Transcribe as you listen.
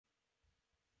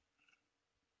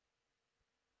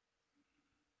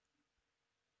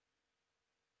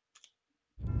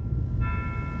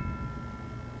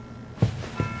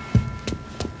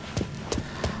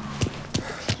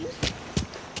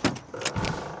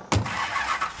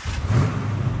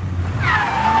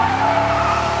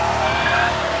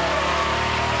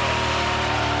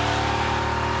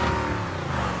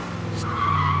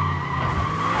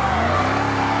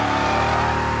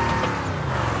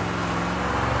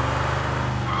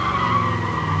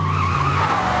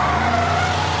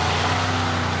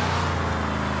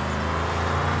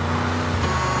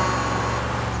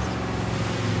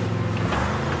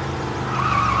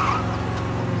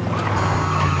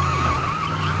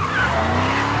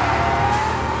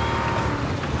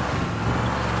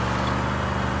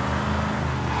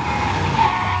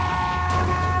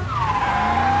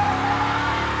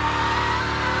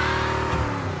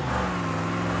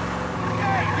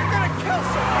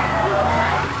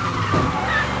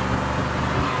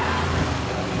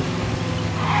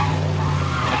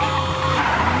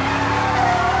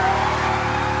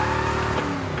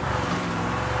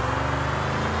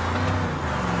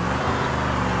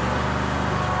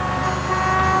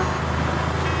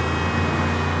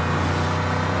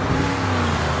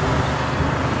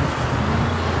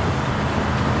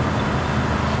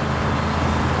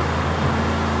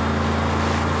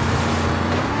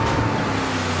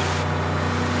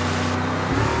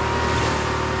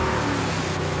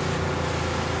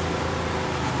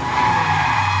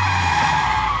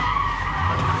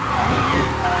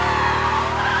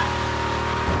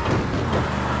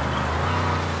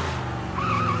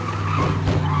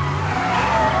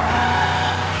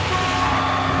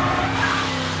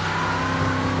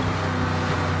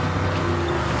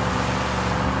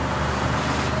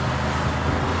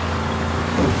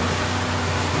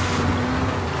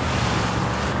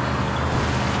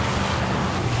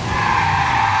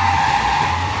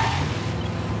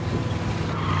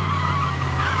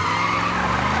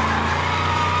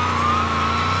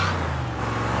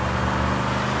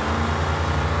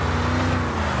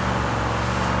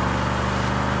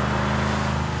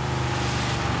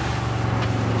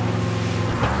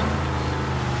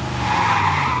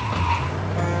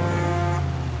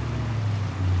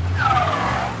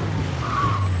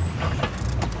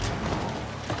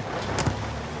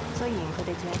佢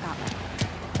哋住喺隔離，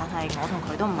但係我同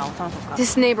佢都唔係好相熟㗎。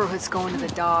This neighborhood's going to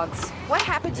the dogs. What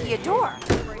happened to your door?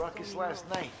 Ruckus last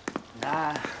night.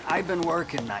 Nah, I've been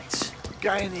working nights. The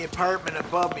guy in the apartment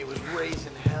above me was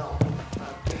raising hell.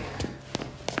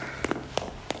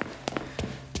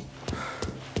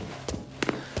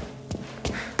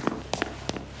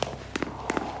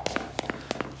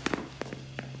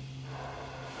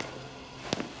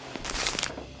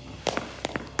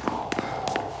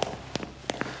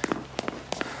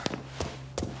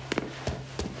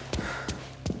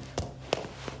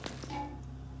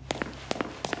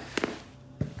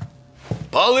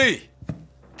 Polly!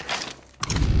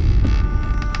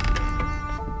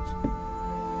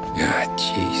 Ah,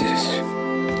 Jesus.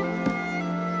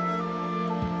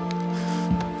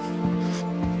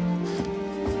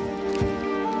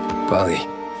 Polly.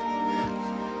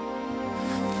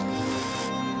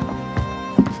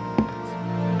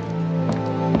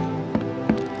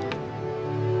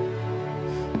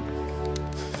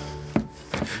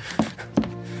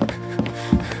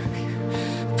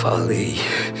 Polly.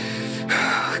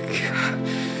 Oh, God.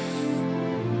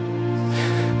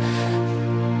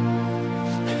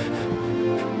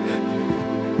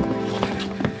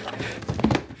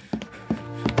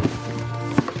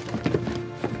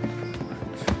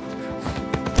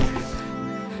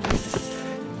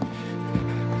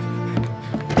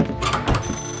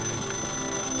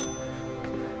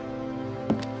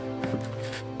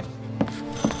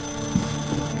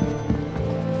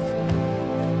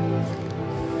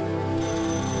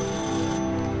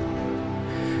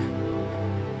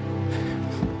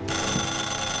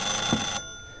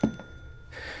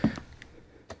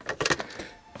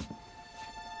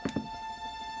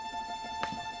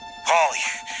 Polly!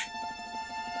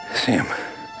 Sam,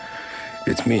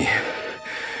 it's me.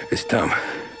 It's Tom.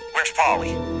 Where's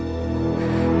Polly?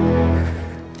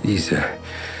 He's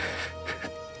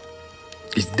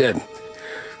dead.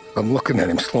 I'm looking at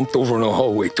him slumped over in the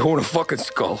hallway, torn a fucking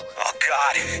skull. Oh,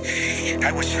 God.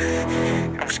 I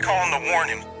was calling to warn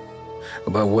him.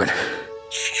 About what?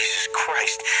 Jesus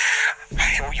Christ.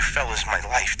 I owe you fellas my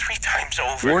life 3 times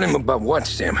over. Warn him about what,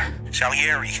 Sam?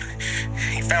 Salieri.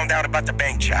 He found out about the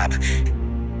bank job.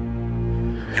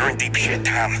 You're in deep shit,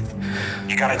 Tom.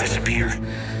 You gotta disappear.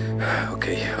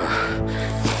 Okay.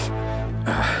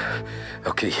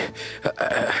 Okay.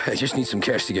 I just need some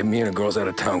cash to get me and the girls out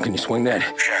of town. Can you swing that?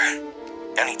 Sure.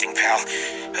 Anything, pal.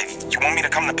 You want me to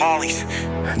come to Polly's?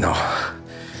 No.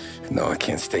 No, I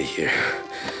can't stay here.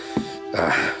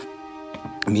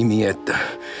 Meet me at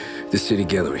the city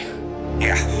gallery.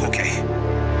 Yeah, okay.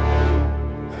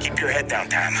 Keep your head down,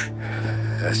 Tom.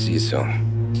 I'll see you soon.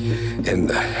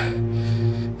 And,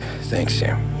 thanks,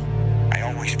 Sam. I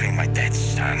always pay my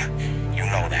debts, Tom. You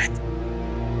know that.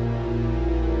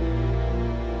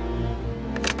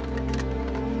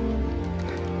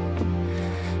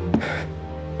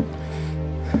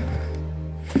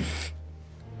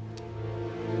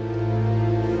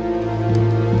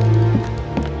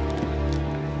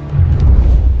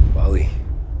 Wally,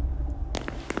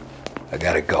 I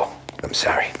gotta go. I'm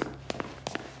sorry.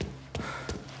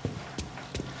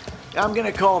 I'm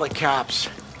gonna call the cops.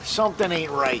 Something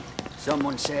ain't right.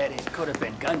 Someone said it could have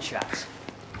been gunshots.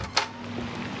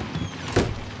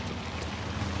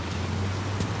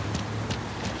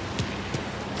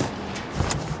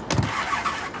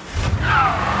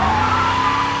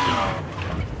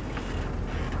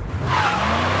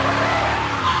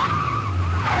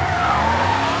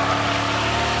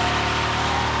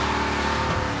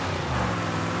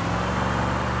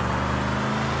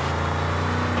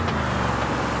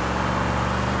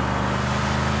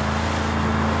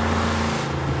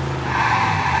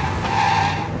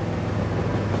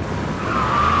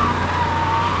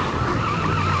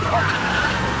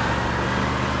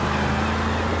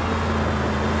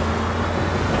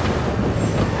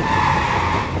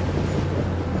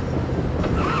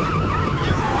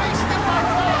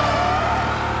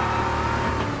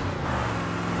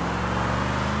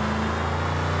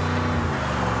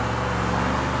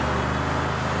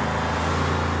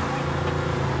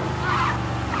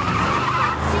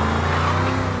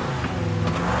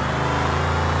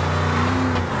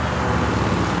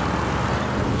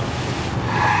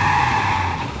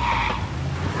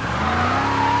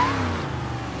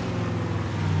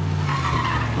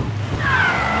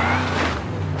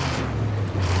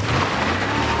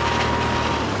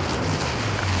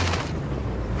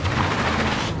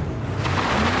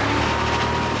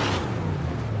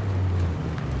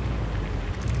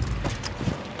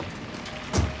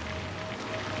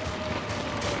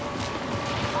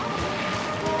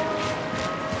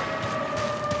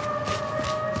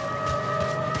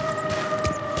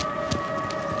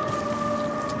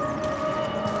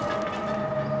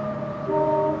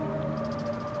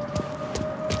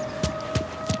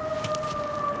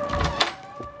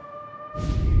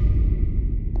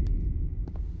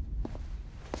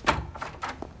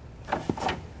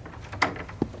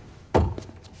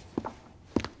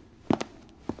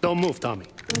 Don't move, Tommy.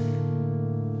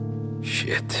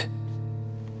 Shit.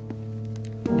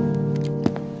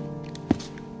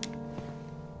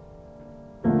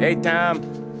 Hey, Tom.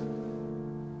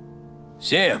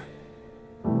 Sam.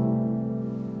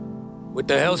 What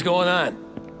the hell's going on?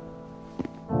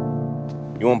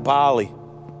 You and Polly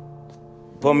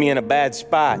put me in a bad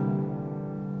spot.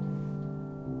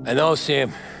 I know,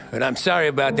 Sam, and I'm sorry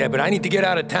about that, but I need to get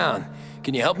out of town.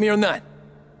 Can you help me or not?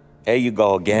 Here you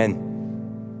go again.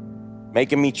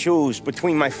 Making me choose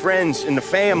between my friends and the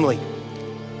family.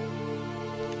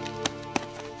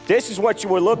 This is what you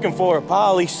were looking for at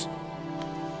Polly's.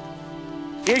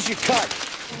 Here's your cut.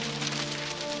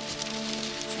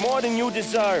 It's more than you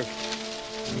deserve.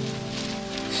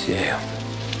 Sam.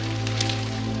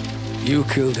 You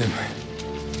killed him.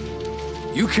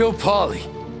 You killed Polly.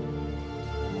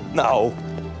 No.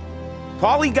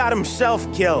 Polly got himself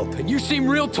killed. And you seem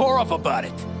real tore up about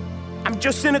it. I'm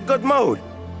just in a good mood.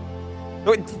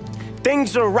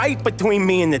 Things are right between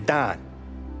me and the Don.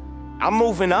 I'm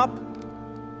moving up,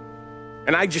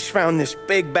 and I just found this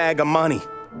big bag of money.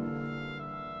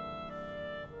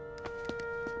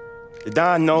 The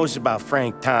Don knows about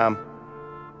Frank, Tom.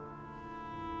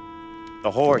 The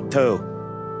whore, too.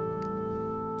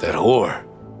 That whore?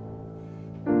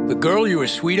 The girl you were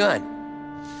sweet on?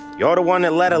 You're the one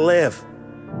that let her live.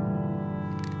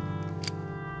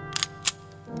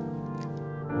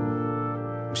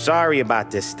 I'm sorry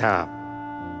about this, Tom.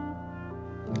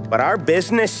 But our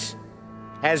business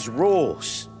has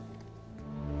rules.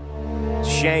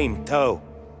 Shame, too.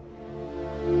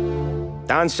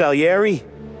 Don Salieri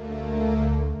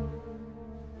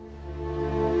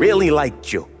really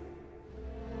liked you.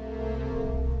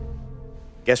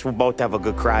 Guess we'll both have a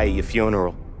good cry at your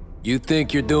funeral. You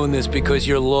think you're doing this because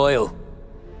you're loyal,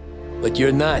 but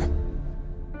you're not.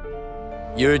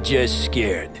 You're just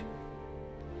scared.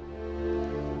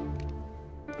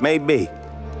 Maybe.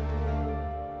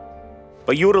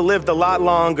 But you'd have lived a lot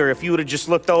longer if you'd have just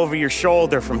looked over your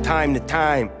shoulder from time to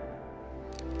time.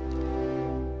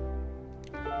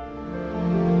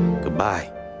 Goodbye.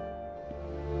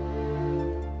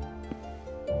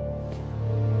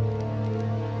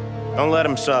 Don't let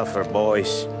him suffer,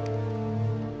 boys.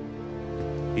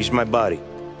 He's my buddy.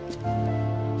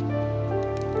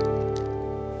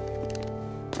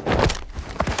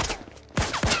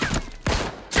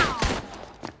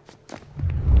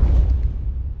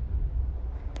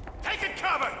 Taking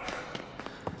cover!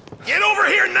 Get over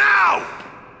here now!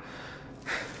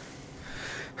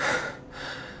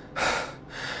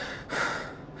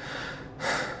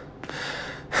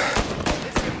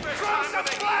 Throw some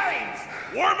flames!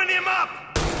 Warming him up!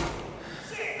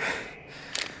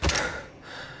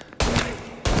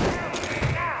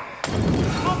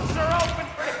 Hooks are open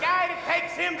for the guy that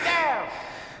takes him down!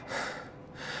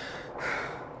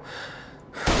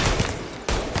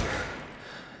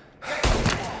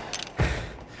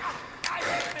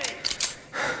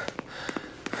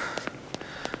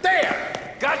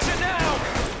 There! Gotcha now!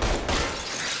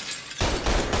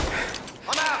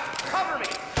 I'm out! Cover me!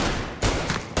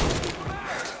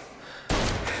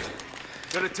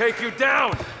 Gonna take you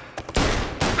down!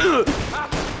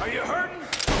 Are you hurting?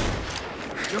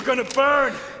 You're gonna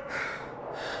burn!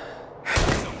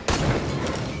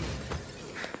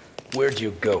 Where'd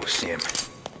you go, Sam?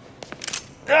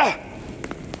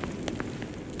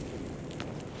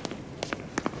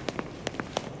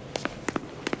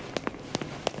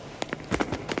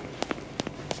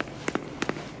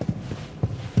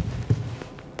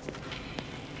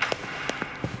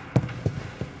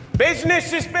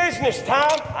 Business is business,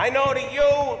 Tom. I know that you,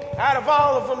 out of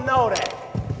all of them, know that.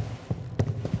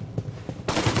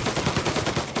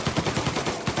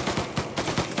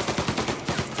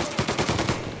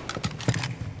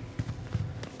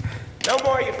 No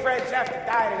more of your friends have to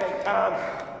die today, Tom.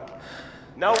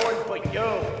 No one but you.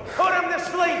 Put them to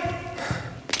sleep.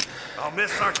 I'll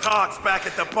miss our talks back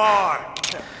at the bar.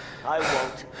 I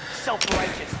won't.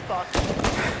 Self-righteous fuck.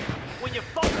 When you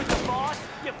fuck with the boss,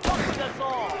 you fuck with us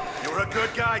all. You're a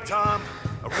good guy, Tom.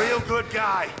 A real good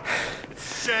guy.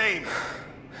 It's a shame.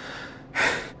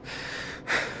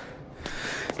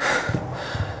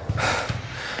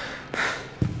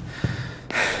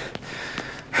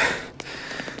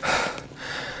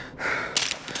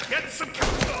 Get some...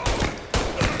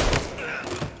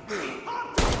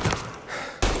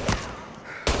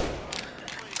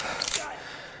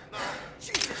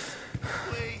 Jesus,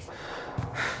 please.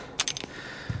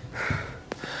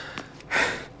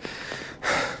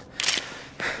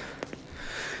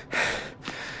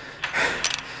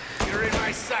 You're in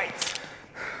my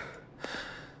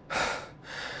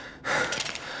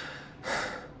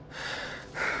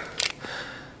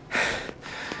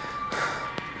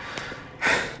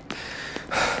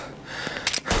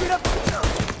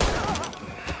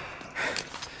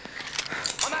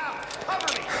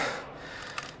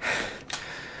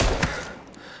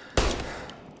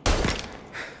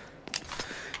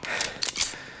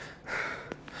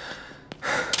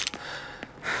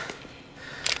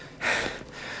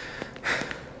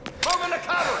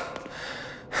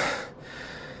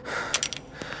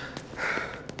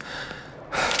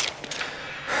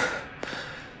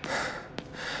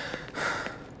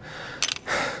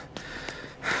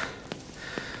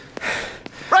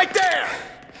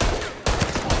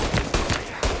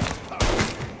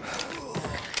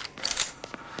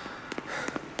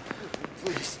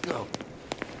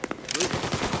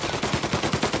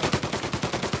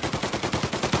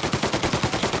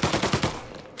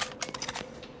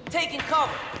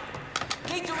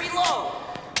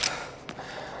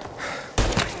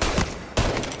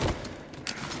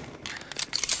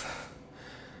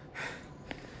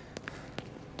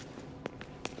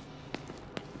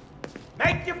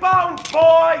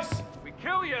boys! We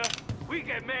kill you, we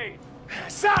get made.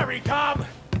 Sorry, Tom.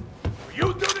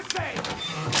 You do the same.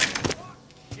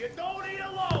 You don't eat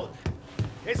alone.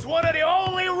 It's one of the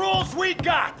only rules we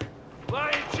got.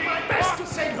 Lion Chief, My best to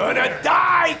say gonna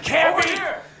die, Kevin! over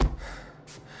here!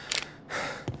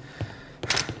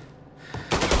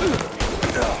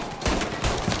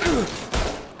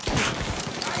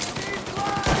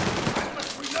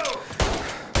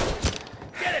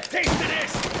 Get a taste of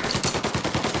this!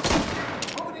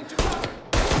 Hold into cover!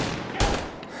 Get it!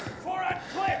 Before I'm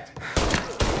clipped!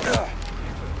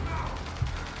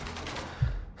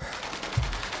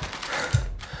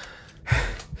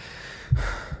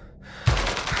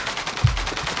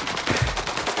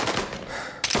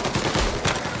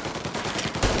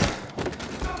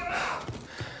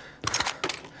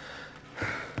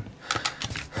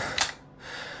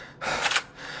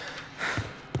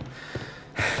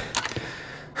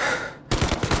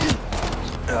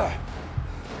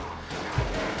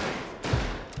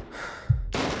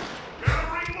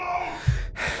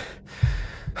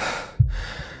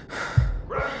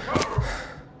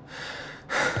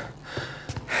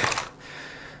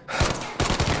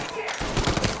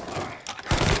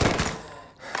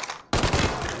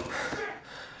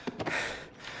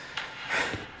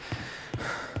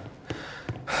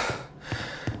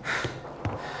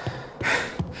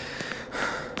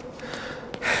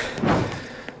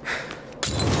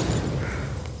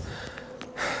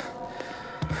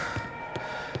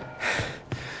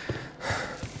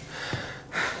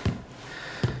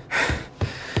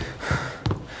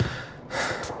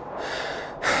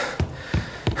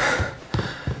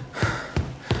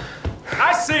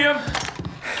 See him!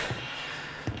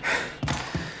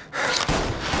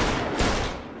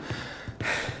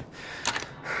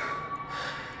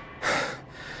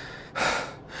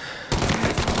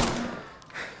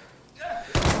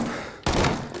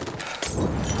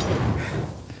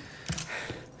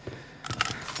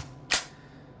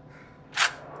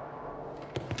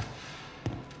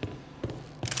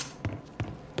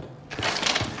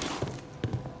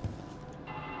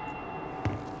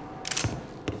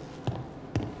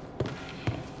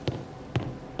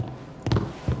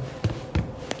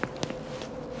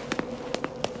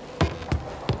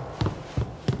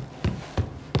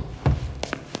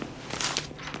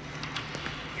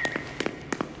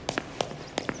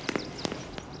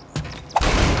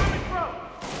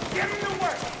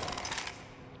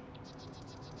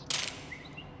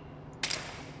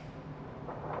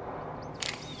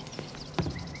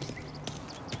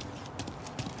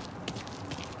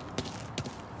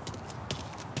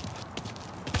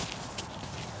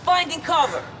 Finding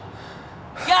cover.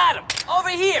 Got him. Over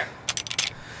here.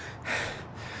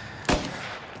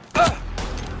 Get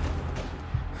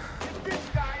this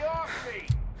guy off me!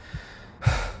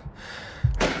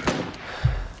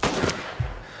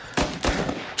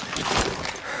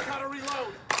 Gotta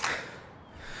reload.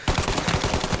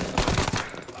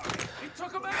 He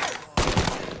took him out.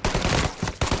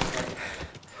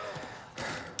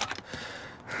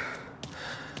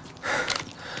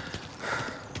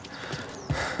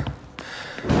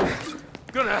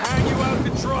 Gonna hang you out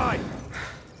to dry.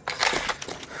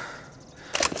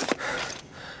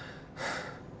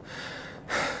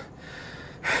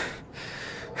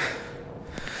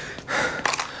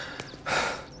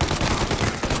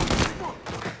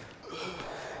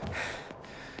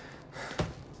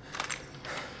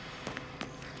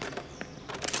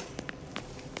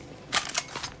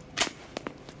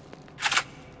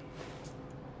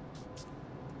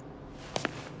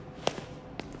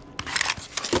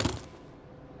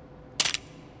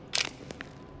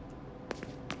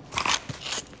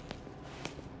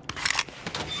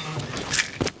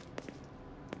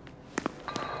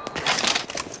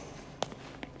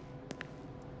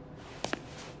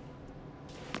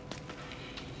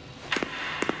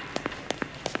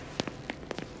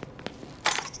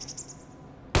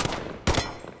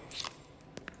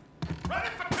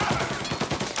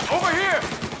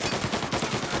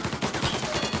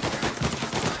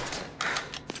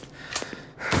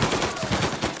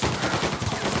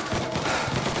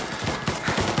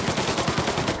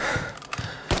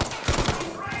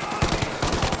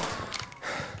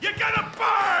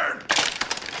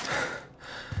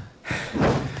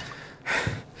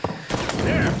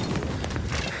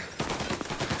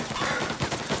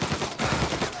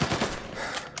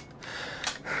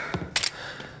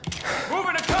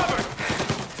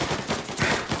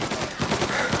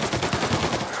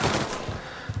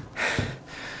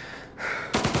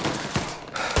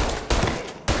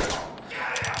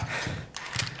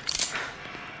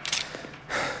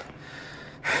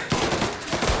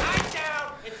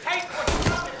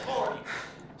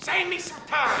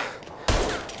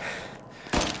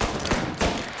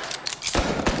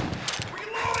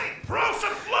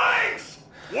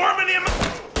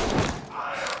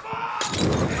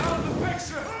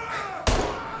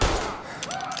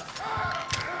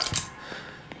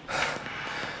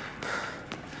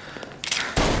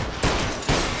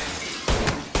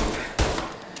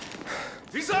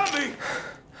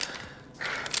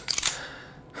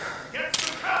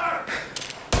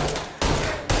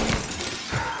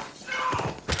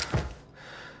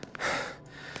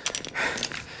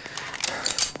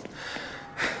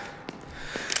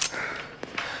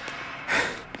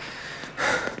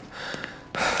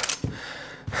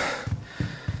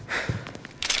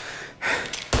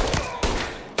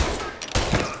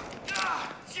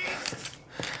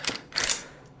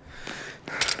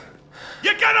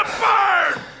 gonna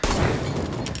burn!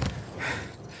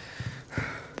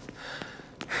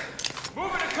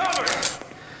 Moving to cover!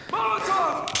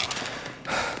 Molotov!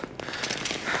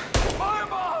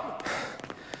 Firebomb!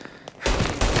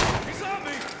 He's on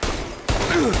me!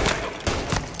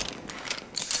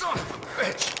 Son of a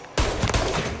bitch!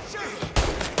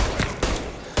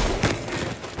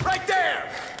 Right there!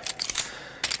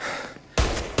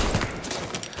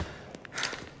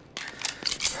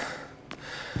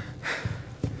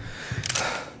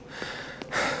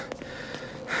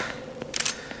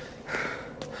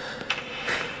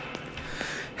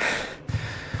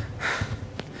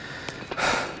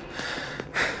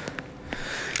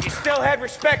 Still had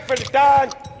respect for the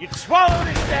Don, you'd swallow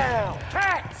this down.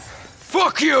 Cats!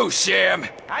 Fuck you, Sam!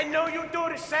 I know you do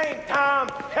the same, Tom.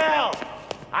 Hell,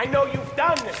 I know you've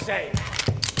done the same.